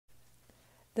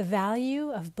The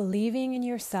Value of Believing in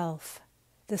Yourself.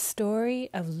 The Story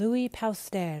of Louis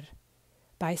Pasteur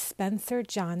by Spencer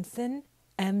Johnson,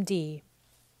 M.D.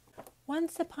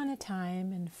 Once upon a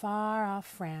time in far-off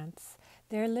France,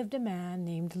 there lived a man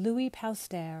named Louis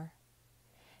Pasteur.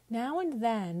 Now and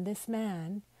then this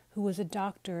man, who was a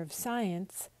doctor of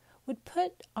science, would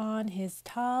put on his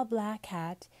tall black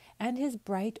hat and his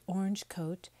bright orange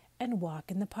coat and walk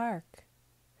in the park.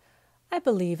 "I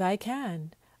believe I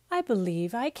can. I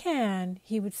believe I can,"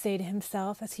 he would say to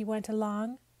himself as he went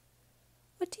along.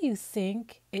 What do you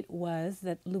think it was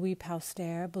that Louis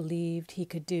Pasteur believed he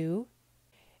could do?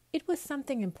 It was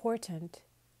something important,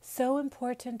 so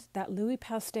important that Louis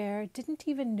Pasteur didn't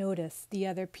even notice the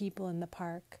other people in the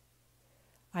park.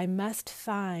 "I must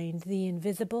find the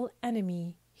invisible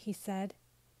enemy," he said.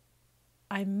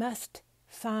 "I must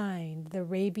find the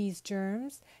rabies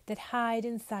germs that hide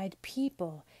inside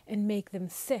people and make them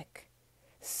sick.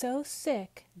 So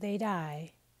sick they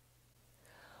die.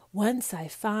 Once I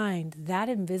find that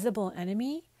invisible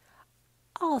enemy,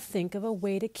 I'll think of a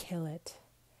way to kill it.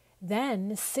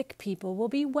 Then sick people will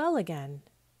be well again."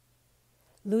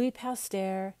 Louis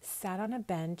Pasteur sat on a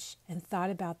bench and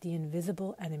thought about the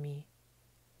invisible enemy.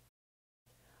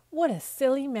 "What a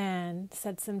silly man,"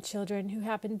 said some children who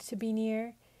happened to be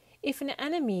near. "If an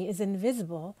enemy is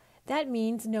invisible, that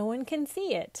means no one can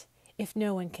see it. If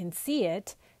no one can see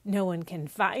it, no one can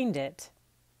find it."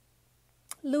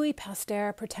 Louis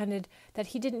Pasteur pretended that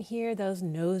he didn't hear those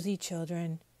nosy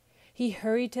children. He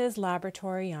hurried to his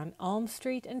laboratory on Ulm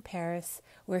Street in Paris,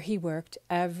 where he worked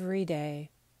every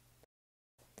day.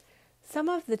 Some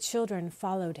of the children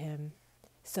followed him.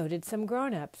 So did some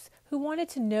grown-ups who wanted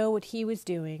to know what he was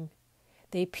doing.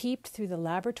 They peeped through the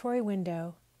laboratory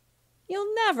window.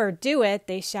 "You'll never do it,"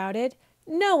 they shouted.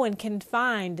 "No one can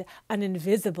find an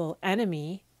invisible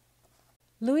enemy."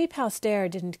 Louis Pasteur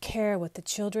didn't care what the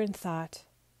children thought.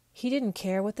 He didn't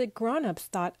care what the grown-ups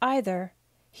thought either.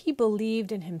 He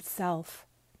believed in himself.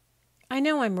 "I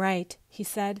know I'm right," he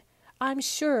said. "I'm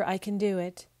sure I can do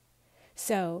it."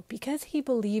 So, because he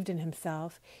believed in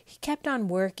himself, he kept on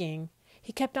working.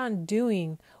 He kept on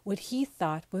doing what he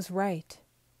thought was right.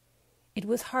 It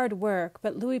was hard work,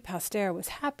 but Louis Pasteur was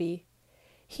happy.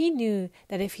 He knew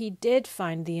that if he did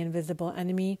find the invisible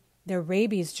enemy, the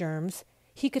rabies germs,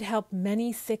 he could help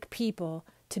many sick people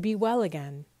to be well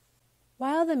again.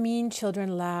 While the mean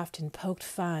children laughed and poked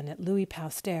fun at Louis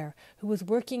Pasteur, who was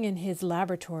working in his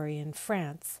laboratory in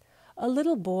France, a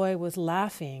little boy was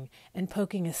laughing and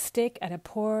poking a stick at a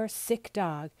poor, sick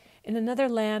dog in another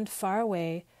land far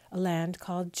away, a land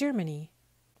called Germany.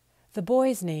 The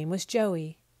boy's name was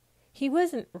Joey. He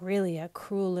wasn't really a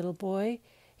cruel little boy.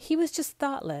 He was just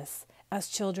thoughtless, as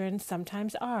children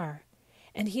sometimes are,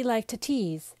 and he liked to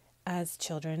tease, as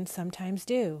children sometimes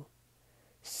do.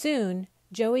 Soon,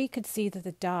 Joey could see that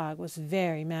the dog was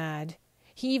very mad.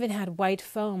 He even had white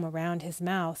foam around his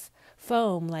mouth,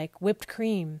 foam like whipped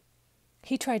cream.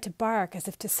 He tried to bark as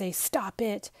if to say, "Stop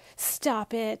it,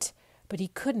 but he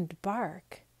couldn't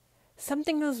bark.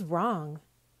 Something was wrong.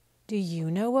 Do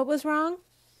you know what was wrong?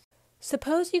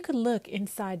 Suppose you could look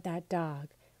inside that dog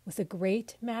with a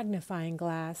great magnifying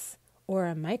glass or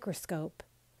a microscope.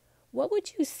 What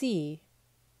would you see?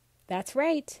 That's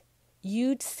right.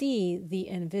 You'd see the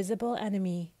invisible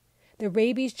enemy, the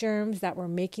rabies germs that were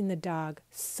making the dog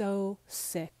so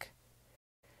sick.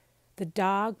 The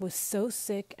dog was so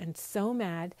sick and so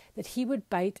mad that he would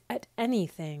bite at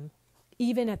anything,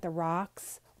 even at the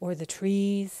rocks or the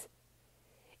trees.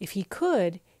 If he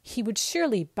could, he would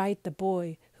surely bite the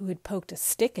boy who had poked a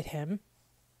stick at him.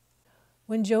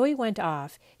 When Joey went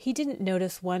off, he didn't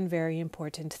notice one very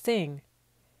important thing.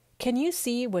 Can you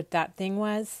see what that thing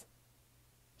was?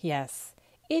 Yes,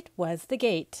 it was the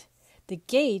gate. The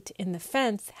gate in the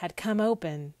fence had come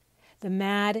open. The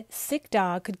mad, sick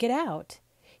dog could get out.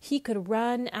 He could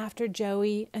run after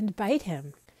Joey and bite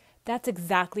him. That's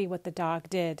exactly what the dog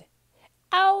did.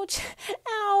 "Ouch!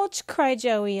 Ouch!" cried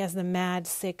Joey as the mad,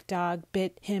 sick dog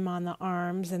bit him on the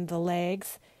arms and the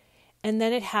legs. And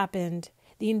then it happened.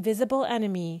 The invisible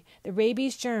enemy, the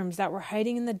rabies germs that were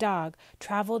hiding in the dog,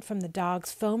 traveled from the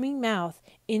dog's foaming mouth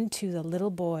into the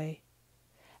little boy.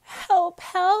 "Help!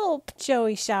 Help!"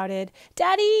 Joey shouted.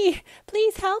 "Daddy,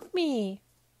 please help me!"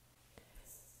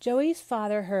 Joey's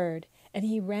father heard, and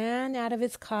he ran out of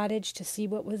his cottage to see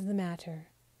what was the matter.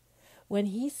 When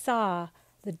he saw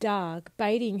the dog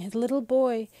biting his little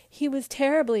boy, he was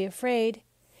terribly afraid.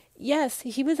 Yes,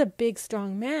 he was a big,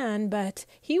 strong man, but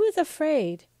he was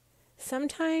afraid.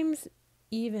 Sometimes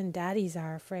even daddies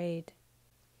are afraid.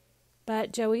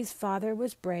 But Joey's father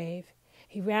was brave.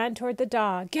 He ran toward the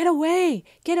dog. "Get away!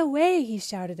 Get away!" he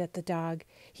shouted at the dog.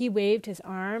 He waved his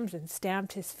arms and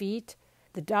stamped his feet.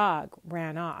 The dog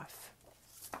ran off.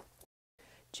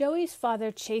 Joey's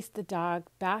father chased the dog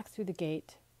back through the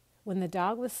gate. When the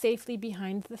dog was safely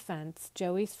behind the fence,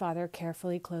 Joey's father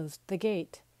carefully closed the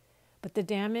gate. But the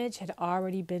damage had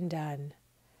already been done.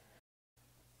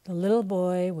 The little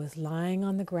boy was lying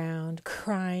on the ground,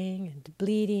 crying and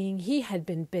bleeding. He had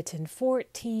been bitten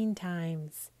 14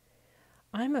 times.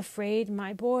 "I'm afraid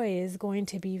my boy is going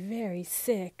to be very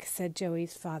sick," said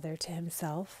Joey's father to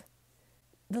himself.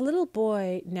 The little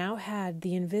boy now had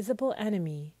the invisible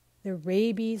enemy, the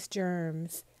rabies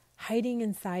germs, hiding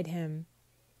inside him.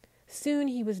 Soon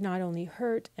he was not only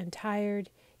hurt and tired,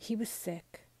 he was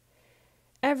sick.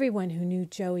 Everyone who knew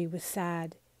Joey was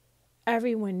sad.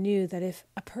 Everyone knew that if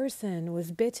a person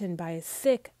was bitten by a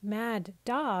sick, mad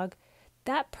dog,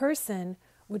 that person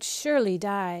would surely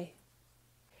die.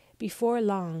 Before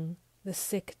long, the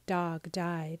sick dog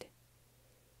died.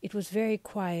 It was very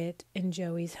quiet in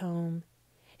Joey's home.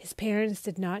 His parents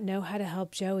did not know how to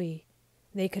help Joey.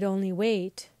 They could only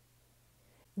wait.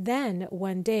 Then,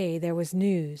 one day, there was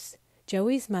news.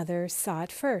 Joey's mother saw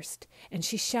it first, and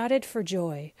she shouted for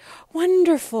joy.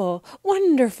 "Wonderful!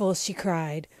 Wonderful!" she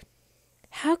cried.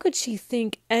 How could she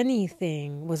think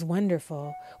anything was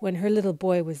wonderful when her little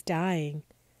boy was dying?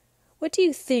 What do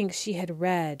you think she had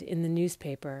read in the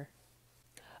newspaper?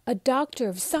 "A doctor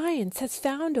of science has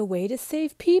found a way to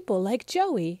save people like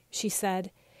Joey," she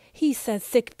said. "He says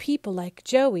sick people like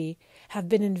Joey have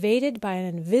been invaded by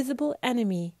an invisible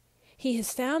enemy. He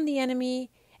has found the enemy,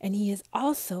 and he has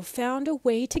also found a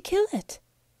way to kill it."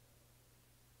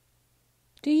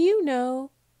 Do you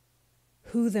know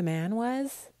who the man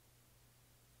was?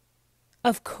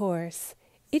 Of course,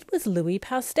 it was Louis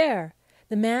Pasteur,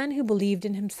 the man who believed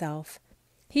in himself.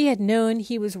 He had known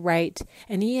he was right,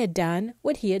 and he had done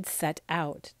what he had set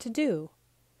out to do.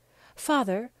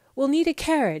 "Father, we'll need a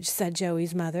carriage," said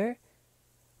Joey's mother.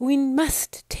 "We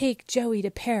must take Joey to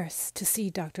Paris to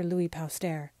see Dr. Louis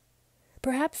Pasteur.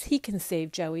 Perhaps he can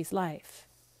save Joey's life."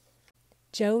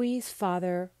 Joey's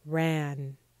father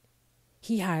ran.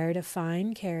 He hired a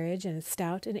fine carriage and a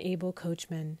stout and able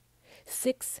coachman.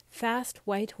 6 fast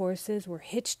white horses were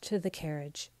hitched to the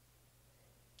carriage.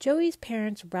 Joey's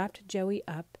parents wrapped Joey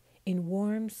up in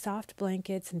warm, soft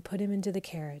blankets and put him into the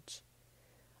carriage.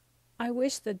 "I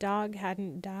wish the dog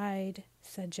hadn't died,"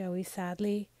 said Joey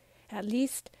sadly. "At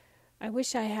least, I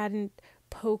wish I hadn't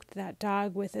poked that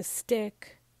dog with a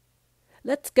stick."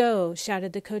 "Let's go,"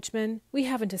 shouted the coachman. "We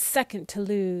haven't a second to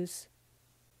lose."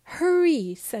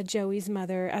 "Hurry," said Joey's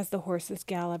mother as the horses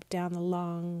galloped down the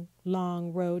long,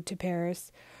 long road to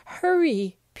Paris.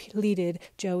 "Hurry," pleaded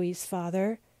Joey's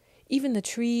father. Even the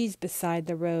trees beside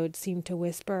the road seemed to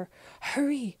whisper,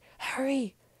 "Hurry,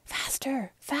 hurry,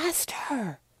 faster,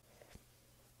 faster."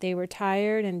 They were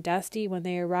tired and dusty when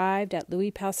they arrived at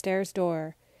Louis Pasteur's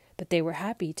door, but they were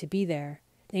happy to be there.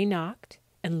 They knocked,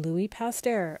 and Louis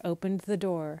Pasteur opened the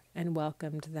door and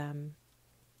welcomed them.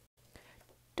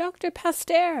 "Dr.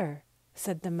 Pasteur,"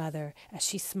 said the mother as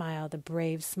she smiled a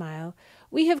brave smile,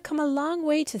 "we have come a long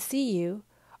way to see you.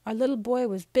 Our little boy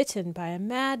was bitten by a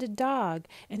mad dog,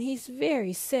 and he's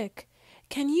very sick.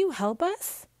 Can you help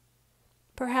us?"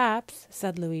 "Perhaps,"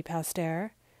 said Louis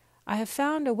Pasteur. "I have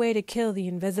found a way to kill the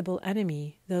invisible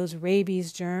enemy, those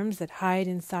rabies germs that hide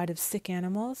inside of sick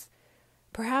animals.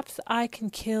 Perhaps I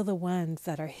can kill the ones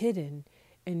that are hidden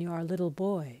in your little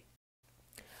boy."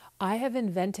 "I have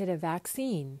invented a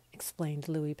vaccine," explained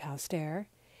Louis Pasteur.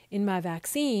 "In my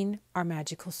vaccine are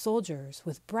magical soldiers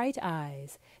with bright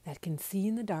eyes that can see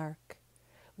in the dark.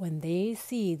 When they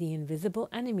see the invisible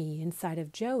enemy inside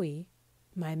of Joey,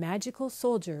 my magical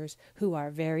soldiers, who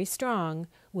are very strong,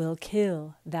 will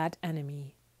kill that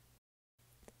enemy."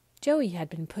 Joey had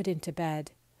been put into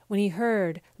bed. When he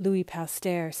heard Louis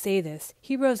Pasteur say this,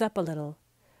 he rose up a little.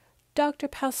 "Dr.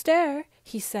 Pasteur,"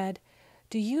 he said,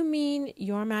 "do you mean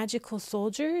your magical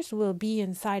soldiers will be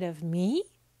inside of me?"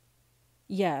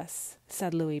 "Yes,"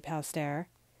 said Louis Pasteur.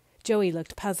 Joey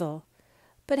looked puzzled.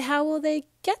 "But how will they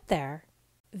get there?"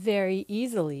 "Very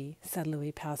easily," said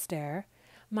Louis Pasteur.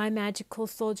 "My magical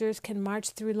soldiers can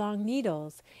march through long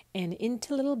needles and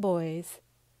into little boys.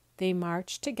 They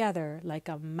march together like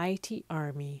a mighty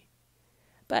army."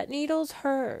 "But needles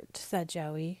hurt," said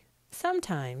Joey.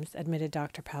 "Sometimes," admitted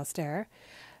Dr. Pasteur.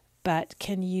 "But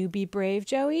can you be brave,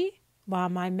 Joey, while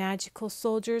my magical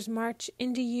soldiers march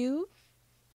into you?"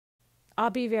 "I'll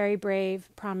be very brave,"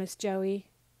 promised Joey.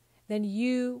 "Then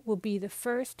you will be the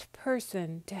first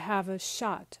person to have a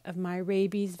shot of my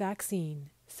rabies vaccine,"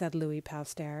 said Louis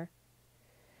Pasteur.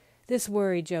 This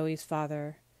worried Joey's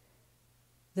father.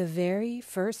 The very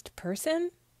first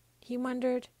person? He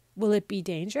wondered. Will it be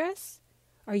dangerous?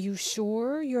 Are you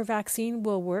sure your vaccine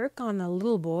will work on a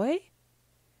little boy?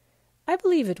 I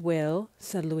believe it will,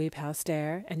 said Louis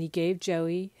Pasteur, and he gave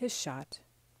Joey his shot.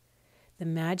 The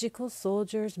magical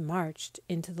soldiers marched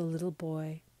into the little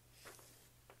boy.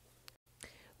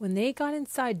 When they got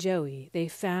inside Joey, they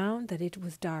found that it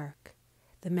was dark.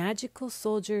 The magical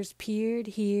soldiers peered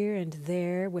here and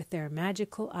there with their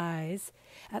magical eyes.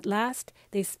 At last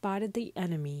they spotted the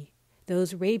enemy,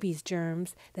 those rabies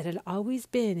germs that had always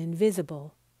been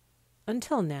invisible.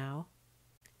 Until now.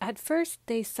 At first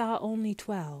they saw only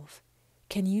 12.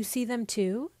 Can you see them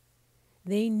too?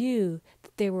 They knew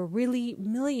that there were really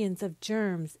millions of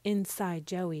germs inside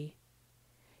Joey.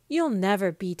 You'll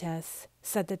never beat us,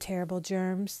 said the terrible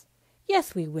germs.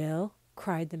 Yes, we will,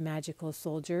 cried the magical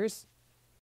soldiers.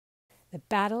 The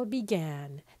battle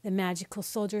began. The magical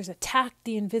soldiers attacked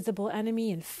the invisible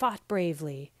enemy and fought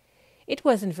bravely. It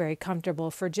wasn't very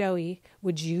comfortable for Joey.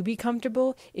 Would you be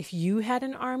comfortable if you had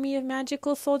an army of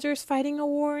magical soldiers fighting a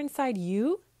war inside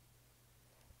you?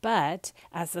 But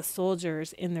as the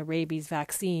soldiers in the rabies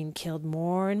vaccine killed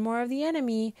more and more of the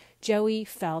enemy, Joey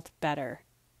felt better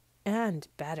and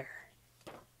better.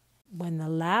 When the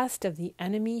last of the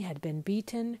enemy had been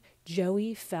beaten,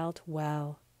 Joey felt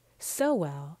well, so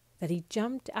well that he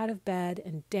jumped out of bed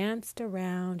and danced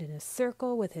around in a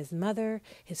circle with his mother,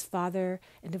 his father,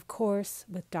 and of course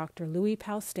with Dr. Louis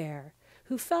Pasteur,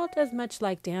 who felt as much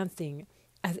like dancing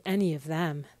as any of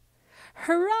them.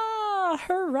 Hurrah!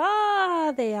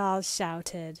 Hurrah! They all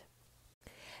shouted.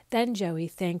 Then Joey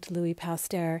thanked Louis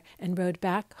Pasteur and rode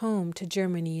back home to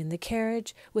Germany in the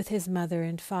carriage with his mother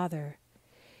and father.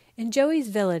 In Joey's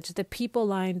village, the people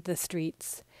lined the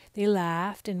streets. They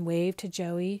laughed and waved to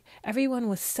Joey. Everyone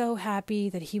was so happy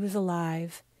that he was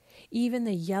alive. Even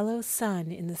the yellow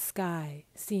sun in the sky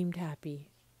seemed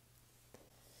happy.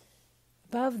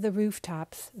 Above the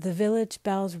rooftops, the village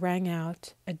bells rang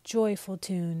out, a joyful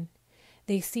tune.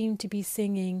 They seemed to be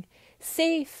singing,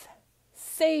 "Safe,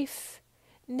 safe,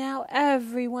 now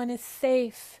everyone is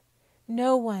safe.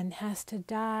 No one has to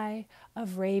die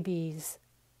of rabies."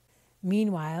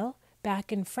 Meanwhile,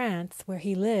 back in France, where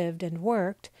he lived and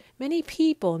worked, many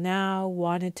people now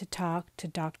wanted to talk to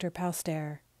Dr.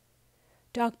 Pasteur.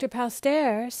 "Dr.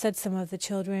 Pasteur," said some of the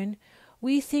children,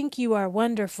 "we think you are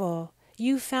wonderful.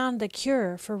 You found the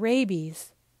cure for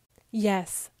rabies."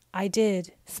 "Yes, I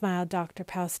did," smiled Dr.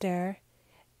 Pasteur,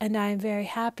 "and I am very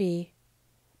happy.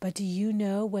 But do you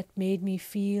know what made me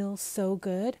feel so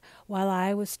good while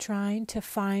I was trying to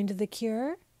find the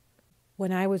cure?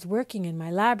 When I was working in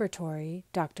my laboratory,"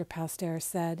 Dr. Pasteur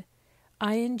said,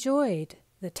 "I enjoyed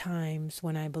the times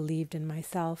when I believed in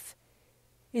myself.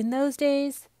 In those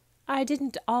days, I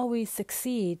didn't always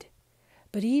succeed,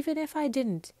 but even if I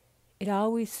didn't, it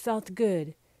always felt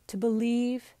good to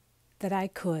believe that I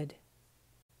could."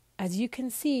 As you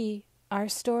can see, our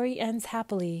story ends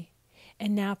happily,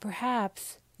 and now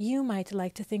perhaps you might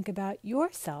like to think about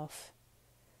yourself.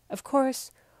 Of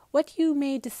course, what you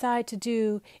may decide to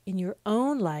do in your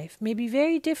own life may be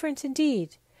very different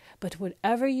indeed, but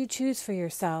whatever you choose for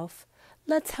yourself,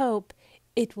 let's hope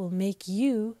it will make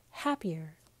you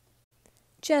happier.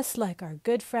 Just like our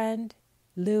good friend,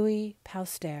 Louis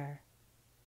Pasteur.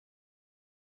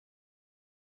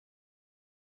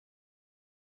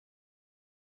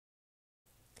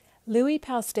 Louis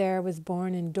Pasteur was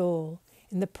born in Dole,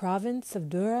 in the province of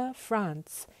Jura,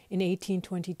 France, in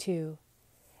 1822.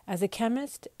 As a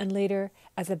chemist and later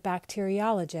as a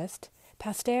bacteriologist,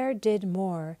 Pasteur did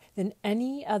more than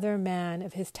any other man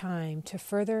of his time to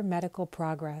further medical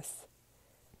progress.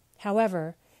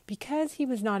 However, because he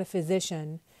was not a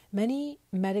physician, many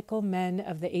medical men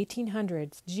of the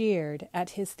 1800s jeered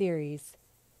at his theories.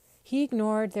 He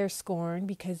ignored their scorn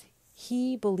because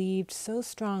he believed so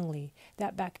strongly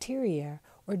that bacteria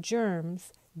or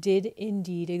germs did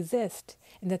indeed exist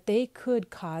and that they could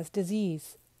cause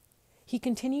disease. He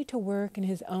continued to work in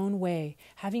his own way,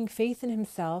 having faith in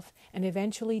himself, and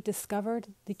eventually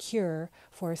discovered the cure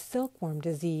for silkworm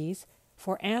disease,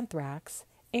 for anthrax,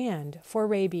 and for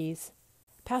rabies.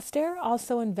 Pasteur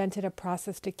also invented a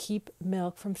process to keep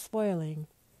milk from spoiling.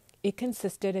 It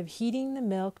consisted of heating the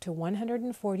milk to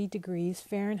 140 degrees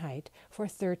Fahrenheit for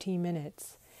 30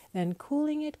 minutes, then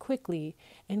cooling it quickly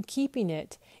and keeping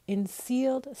it in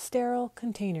sealed, sterile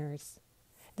containers.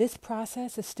 This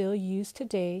process is still used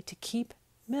today to keep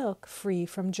milk free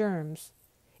from germs.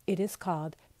 It is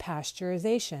called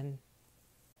pasteurization.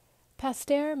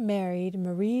 Pasteur married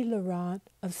Marie Laurent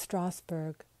of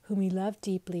Strasbourg, whom he loved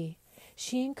deeply.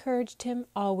 She encouraged him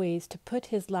always to put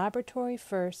his laboratory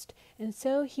first, and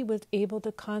so he was able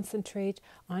to concentrate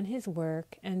on his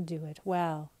work and do it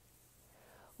well.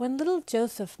 When little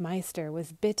Joseph Meister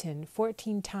was bitten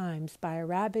 14 times by a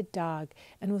rabid dog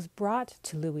and was brought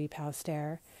to Louis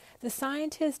Pasteur, the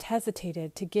scientist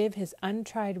hesitated to give his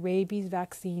untried rabies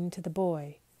vaccine to the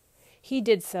boy. He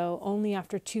did so only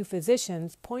after 2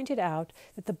 physicians pointed out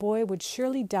that the boy would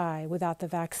surely die without the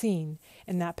vaccine,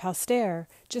 and that Pasteur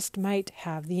just might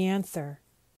have the answer.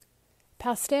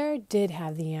 Pasteur did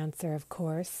have the answer, of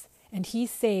course, and he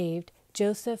saved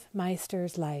Joseph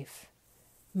Meister's life.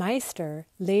 Meister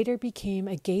later became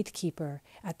a gatekeeper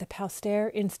at the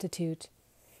Pasteur Institute.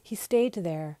 He stayed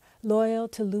there, loyal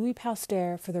to Louis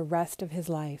Pasteur for the rest of his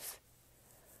life.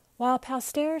 While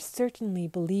Pasteur certainly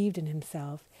believed in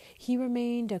himself, he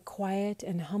remained a quiet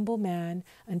and humble man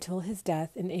until his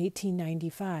death in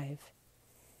 1895.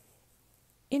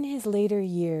 In his later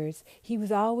years, he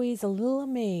was always a little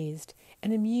amazed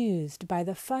and amused by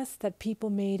the fuss that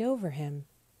people made over him.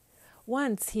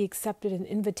 Once he accepted an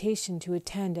invitation to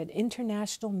attend an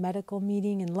international medical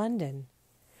meeting in London.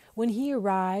 When he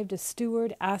arrived, a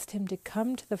steward asked him to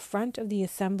come to the front of the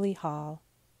assembly hall.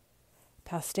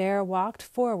 Pasteur walked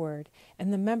forward,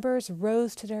 and the members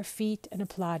rose to their feet and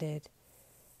applauded.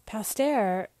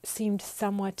 Pasteur seemed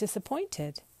somewhat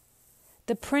disappointed.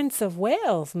 "The Prince of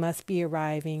Wales must be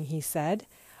arriving," he said.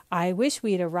 "I wish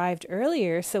we had arrived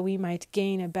earlier so we might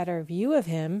gain a better view of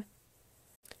him."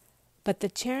 But the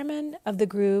chairman of the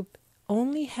group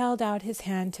only held out his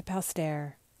hand to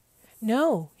Pasteur.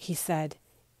 "No," he said,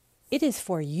 "it is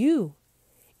for you.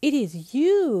 It is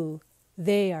you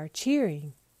they are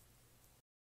cheering."